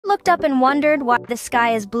looked up and wondered why the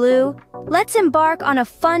sky is blue? Let's embark on a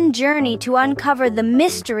fun journey to uncover the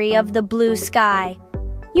mystery of the blue sky.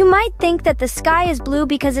 You might think that the sky is blue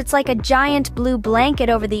because it's like a giant blue blanket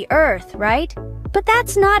over the earth, right? But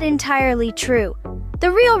that's not entirely true.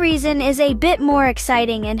 The real reason is a bit more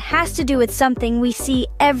exciting and has to do with something we see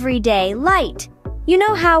every day: light. You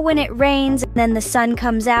know how when it rains and then the sun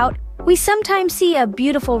comes out, we sometimes see a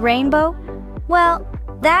beautiful rainbow? Well,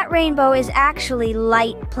 that rainbow is actually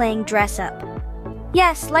light playing dress-up.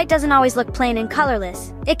 Yes, light doesn't always look plain and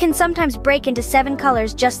colorless. It can sometimes break into 7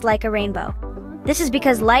 colors just like a rainbow. This is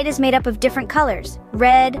because light is made up of different colors: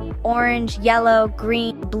 red, orange, yellow,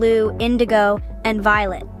 green, blue, indigo, and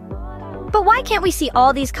violet. But why can't we see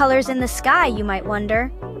all these colors in the sky, you might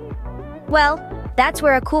wonder? Well, that's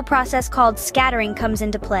where a cool process called scattering comes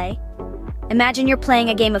into play. Imagine you're playing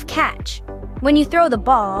a game of catch. When you throw the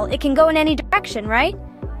ball, it can go in any direction, right?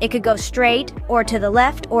 It could go straight, or to the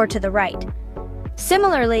left, or to the right.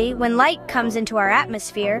 Similarly, when light comes into our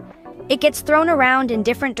atmosphere, it gets thrown around in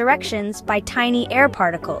different directions by tiny air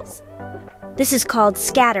particles. This is called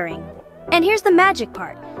scattering. And here's the magic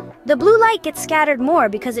part. The blue light gets scattered more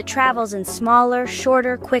because it travels in smaller,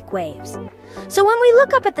 shorter, quick waves. So when we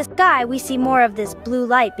look up at the sky, we see more of this blue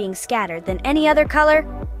light being scattered than any other color.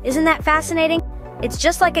 Isn't that fascinating? It's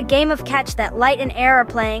just like a game of catch that light and air are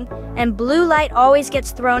playing, and blue light always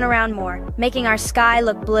gets thrown around more, making our sky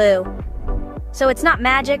look blue. So it's not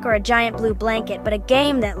magic or a giant blue blanket, but a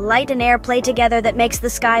game that light and air play together that makes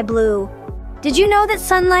the sky blue. Did you know that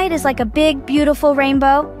sunlight is like a big, beautiful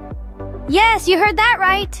rainbow? Yes, you heard that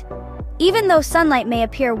right! Even though sunlight may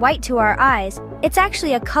appear white to our eyes, it's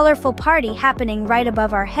actually a colorful party happening right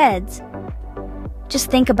above our heads.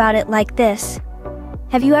 Just think about it like this.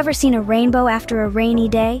 Have you ever seen a rainbow after a rainy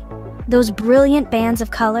day? Those brilliant bands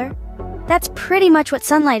of color? That's pretty much what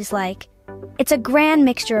sunlight is like. It's a grand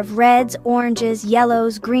mixture of reds, oranges,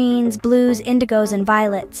 yellows, greens, blues, indigos, and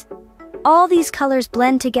violets. All these colors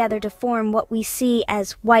blend together to form what we see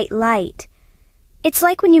as white light. It's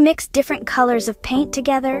like when you mix different colors of paint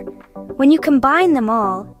together. When you combine them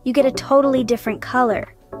all, you get a totally different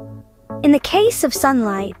color. In the case of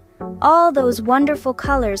sunlight, all those wonderful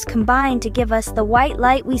colors combine to give us the white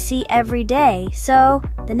light we see every day. So,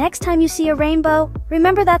 the next time you see a rainbow,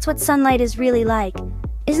 remember that's what sunlight is really like.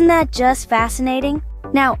 Isn't that just fascinating?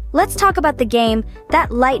 Now, let's talk about the game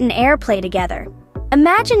that light and air play together.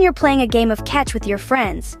 Imagine you're playing a game of catch with your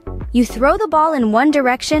friends. You throw the ball in one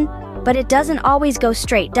direction, but it doesn't always go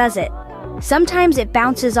straight, does it? Sometimes it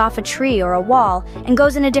bounces off a tree or a wall and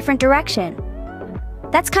goes in a different direction.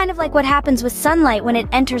 That's kind of like what happens with sunlight when it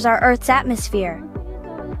enters our Earth's atmosphere.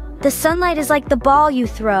 The sunlight is like the ball you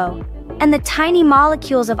throw, and the tiny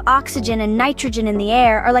molecules of oxygen and nitrogen in the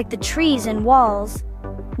air are like the trees and walls.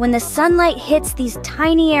 When the sunlight hits these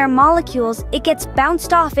tiny air molecules, it gets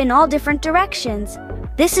bounced off in all different directions.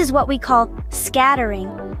 This is what we call scattering.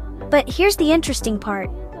 But here's the interesting part.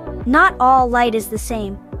 Not all light is the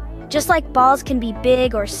same. Just like balls can be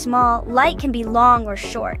big or small, light can be long or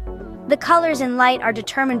short. The colors in light are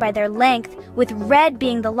determined by their length, with red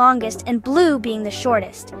being the longest and blue being the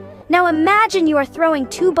shortest. Now imagine you are throwing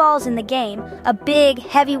 2 balls in the game, a big,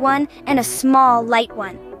 heavy one and a small, light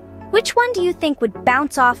one. Which one do you think would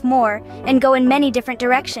bounce off more and go in many different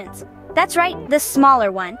directions? That's right, the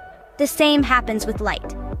smaller one. The same happens with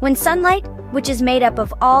light. When sunlight, which is made up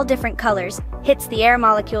of all different colors, hits the air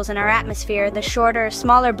molecules in our atmosphere, the shorter,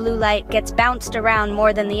 smaller blue light gets bounced around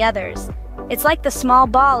more than the others. It's like the small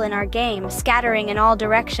ball in our game, scattering in all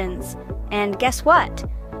directions. And guess what?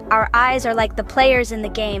 Our eyes are like the players in the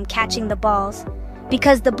game catching the balls.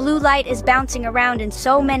 Because the blue light is bouncing around in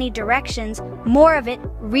so many directions, more of it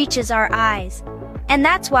reaches our eyes. And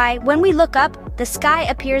that's why, when we look up, the sky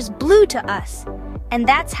appears blue to us. And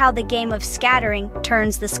that's how the game of scattering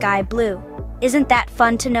turns the sky blue. Isn't that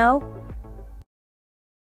fun to know?